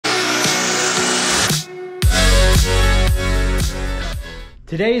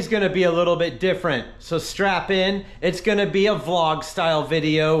Today's gonna be a little bit different, so strap in. It's gonna be a vlog style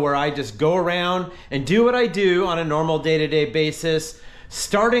video where I just go around and do what I do on a normal day-to-day basis,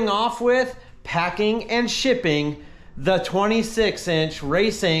 starting off with packing and shipping the 26-inch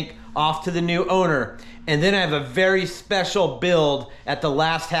Race Inc. off to the new owner. And then I have a very special build at the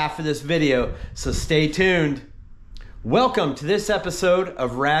last half of this video, so stay tuned. Welcome to this episode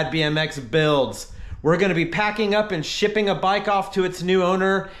of RADBMX Builds. We're gonna be packing up and shipping a bike off to its new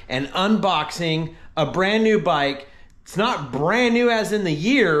owner and unboxing a brand new bike. It's not brand new as in the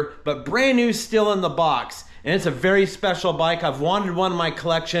year, but brand new still in the box. And it's a very special bike. I've wanted one in my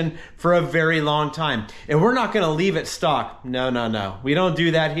collection for a very long time. And we're not gonna leave it stock. No. We don't do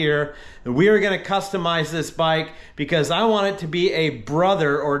that here. We are gonna customize this bike because I want it to be a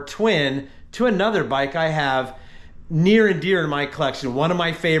brother or twin to another bike I have near and dear to my collection, one of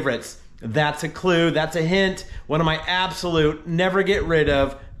my favorites. That's a clue, that's a hint. One of my absolute never get rid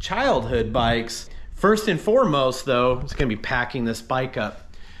of childhood bikes. First and foremost though, I'm just gonna be packing this bike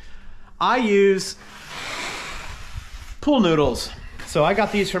up. I use pool noodles. So I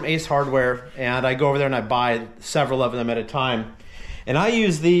got these from Ace Hardware and I go over there and I buy several of them at a time. And I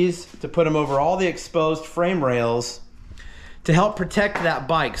use these to put them over all the exposed frame rails to help protect that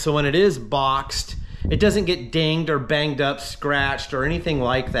bike. So when it is boxed, it doesn't get dinged or banged up, scratched, or anything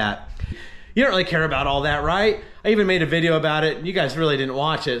like that. You don't really care about all that, right? I even made a video about it, and you guys really didn't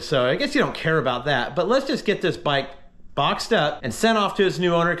watch it, so I guess you don't care about that. But let's just get this bike boxed up and sent off to its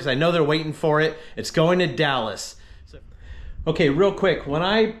new owner because I know they're waiting for it. It's going to Dallas. Okay, real quick, when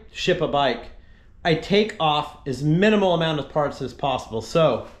I ship a bike, I take off as minimal amount of parts as possible.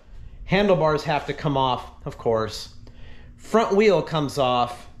 So, handlebars have to come off, of course. Front wheel comes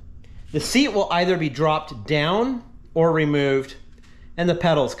off. The seat will either be dropped down or removed, and the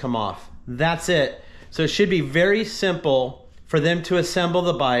pedals come off. That's it. So it should be very simple for them to assemble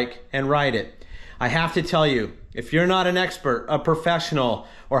the bike and ride it. I have to tell you, if you're not an expert, a professional,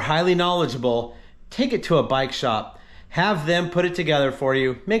 or highly knowledgeable, take it to a bike shop. Have them put it together for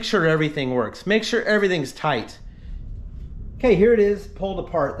you. Make sure everything works. Make sure everything's tight. Okay, here it is, pulled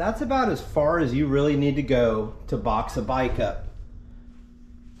apart. That's about as far as you really need to go to box a bike up.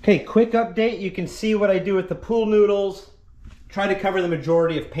 Okay, quick update. You can see what I do with the pool noodles. Try to cover the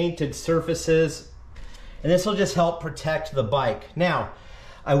majority of painted surfaces. And this will just help protect the bike. Now,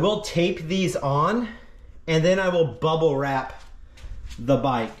 I will tape these on and then I will bubble wrap the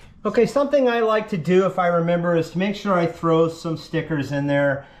bike. Okay, something I like to do if I remember is to make sure I throw some stickers in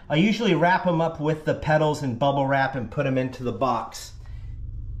there. I usually wrap them up with the pedals and bubble wrap and put them into the box.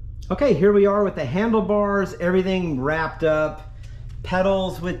 Okay, here we are with the handlebars, everything wrapped up.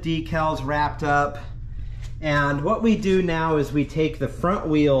 Pedals with decals wrapped up. And what we do now is we take the front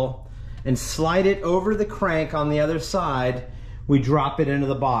wheel and slide it over the crank on the other side. We drop it into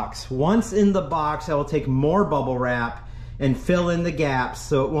the box. Once in the box, I will take more bubble wrap and fill in the gaps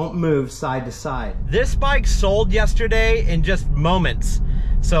so it won't move side to side. This bike sold yesterday in just moments.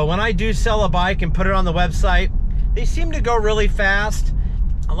 So when I do sell a bike and put it on the website, they seem to go really fast.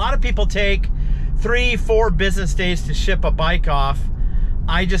 A lot of people take 3-4 business days to ship a bike off.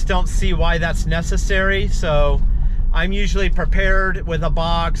 I just don't see why that's necessary. So I'm usually prepared with a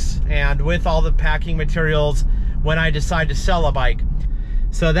box and with all the packing materials when I decide to sell a bike.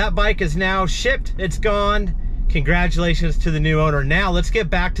 So that bike is now shipped, it's gone. Congratulations to the new owner. Now let's get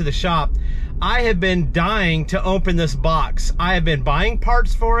back to the shop. I have been dying to open this box. I have been buying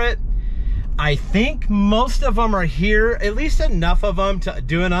parts for it. I think most of them are here, at least enough of them to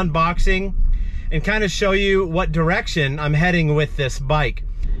do an unboxing and kind of show you what direction I'm heading with this bike.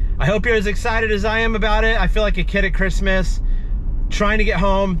 I hope you're as excited as I am about it. I feel like a kid at Christmas, trying to get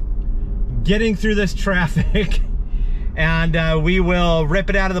home, getting through this traffic, and we will rip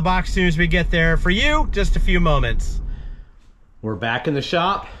it out of the box as soon as we get there. For you, just a few moments. We're back in the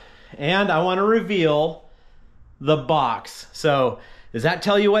shop, and I want to reveal the box. So, does that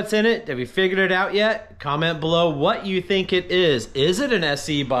tell you what's in it? Have you figured it out yet? Comment below what you think it is. Is it an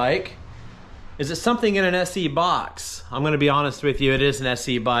SE bike? Is it something in an SE box? I'm gonna be honest with you, it is an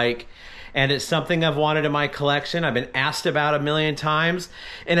SE bike, and it's something I've wanted in my collection. I've been asked about a million times,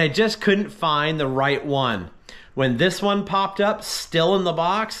 and I just couldn't find the right one. When this one popped up, still in the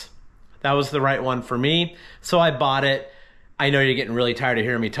box, that was the right one for me, so I bought it. I know you're getting really tired of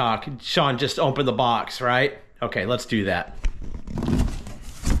hearing me talk. Sean, just open the box, right? Okay, let's do that.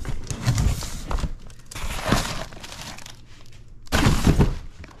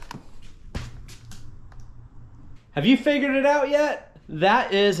 Have you figured it out yet?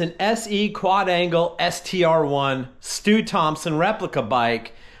 That is an SE quad angle STR1 Stu Thompson replica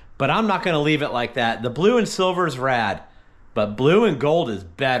bike, but I'm not gonna leave it like that. The blue and silver is rad. but blue and gold is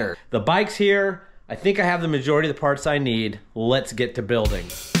better. The bike's here. I think I have the majority of the parts I need. Let's get to building.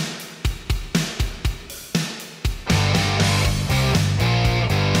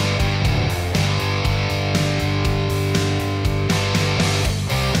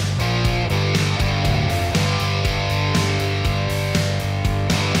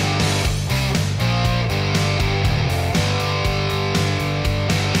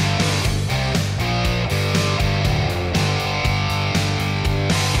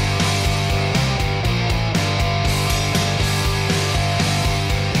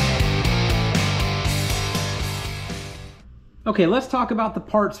 Okay, let's talk about the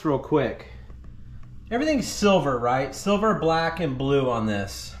parts real quick. Everything's silver, right? Silver, black, and blue on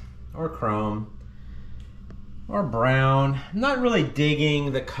this. Or chrome. Or brown. I'm not really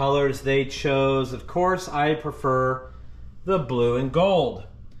digging the colors they chose. Of course, I prefer the blue and gold.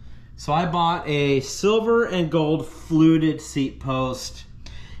 So I bought a silver and gold fluted seat post.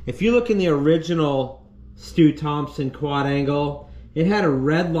 If you look in the original Stu Thompson quad angle, it had a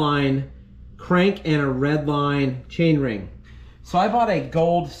red line crank and a red line chainring. So I bought a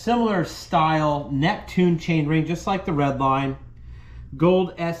gold, similar style Neptune chainring, just like the red line.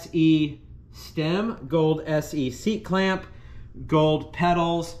 Gold SE stem, gold SE seat clamp, gold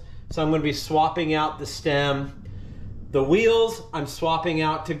pedals. So I'm going to be swapping out the stem. The wheels, I'm swapping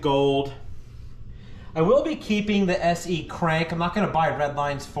out to gold. I will be keeping the SE crank. I'm not going to buy red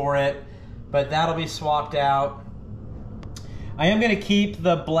lines for it, but that'll be swapped out. I am going to keep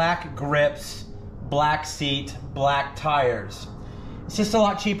the black grips, black seat, black tires. It's just a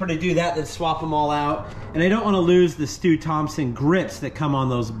lot cheaper to do that than swap them all out. And I don't want to lose the Stu Thompson grips that come on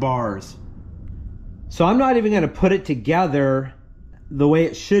those bars. So I'm not even going to put it together the way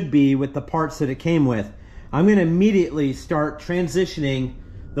it should be with the parts that it came with. I'm going to immediately start transitioning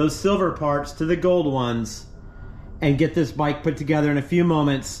those silver parts to the gold ones and get this bike put together in a few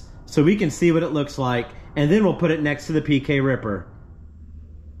moments so we can see what it looks like, and then we'll put it next to the PK Ripper.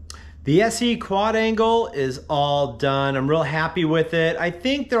 The SE quad angle is all done. I'm real happy with it. I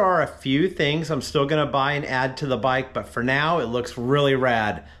think there are a few things I'm still gonna buy and add to the bike, but for now it looks really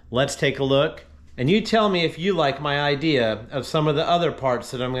rad. Let's take a look. And you tell me if you like my idea of some of the other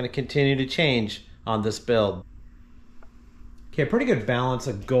parts that I'm gonna continue to change on this build. Okay, pretty good balance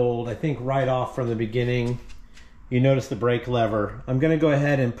of gold. I think right off from the beginning, you notice the brake lever. I'm gonna go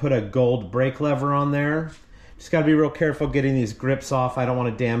ahead and put a gold brake lever on there. Just gotta be real careful getting these grips off. I don't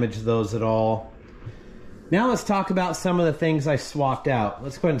wanna damage those at all. Now let's talk about some of the things I swapped out.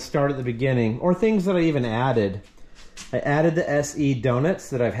 Let's go ahead and start at the beginning, or things that I even added. I added the SE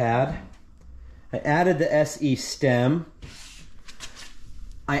donuts that I've had. I added the SE stem.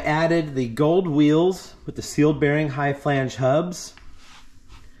 I added the gold wheels with the sealed bearing high flange hubs.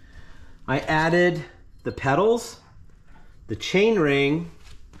 I added the pedals, the chain ring,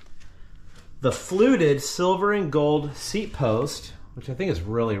 the fluted silver and gold seat post, which I think is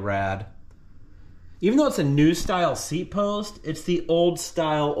really rad. Even though it's a new style seat post, it's the old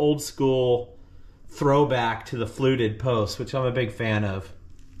style, old school throwback to the fluted post, which I'm a big fan of.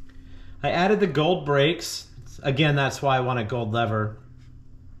 I added the gold brakes. Again, that's why I want a gold lever.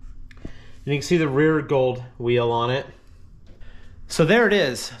 And you can see the rear gold wheel on it. So there it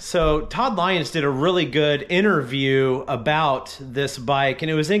is. So Todd Lyons did a really good interview about this bike,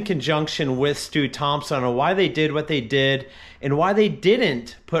 and it was in conjunction with Stu Thompson on why they did what they did and why they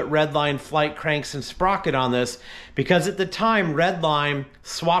didn't put Redline flight cranks and sprocket on this, because at the time Redline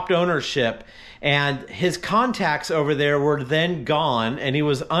swapped ownership and his contacts over there were then gone, and he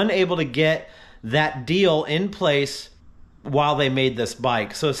was unable to get that deal in place while they made this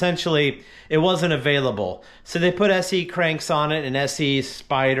bike. So essentially it wasn't available. So they put SE cranks on it, and SE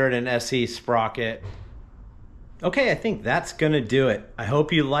spider and SE sprocket. Okay, I think that's gonna do it. I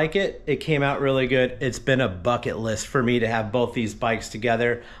hope you like it. It came out really good. It's been a bucket list for me to have both these bikes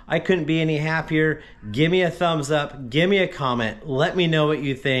together. I couldn't be any happier. Give me a thumbs up, give me a comment, let me know what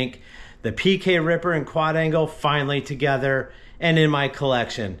you think. The PK Ripper and quad angle finally together and in my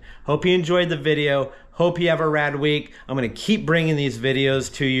collection. Hope you enjoyed the video. Hope you have a rad week. I'm gonna keep bringing these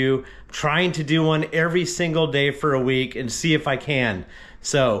videos to you. I'm trying to do one every single day for a week and see if I can.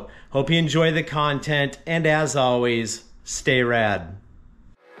 So, hope you enjoy the content, and as always, stay rad.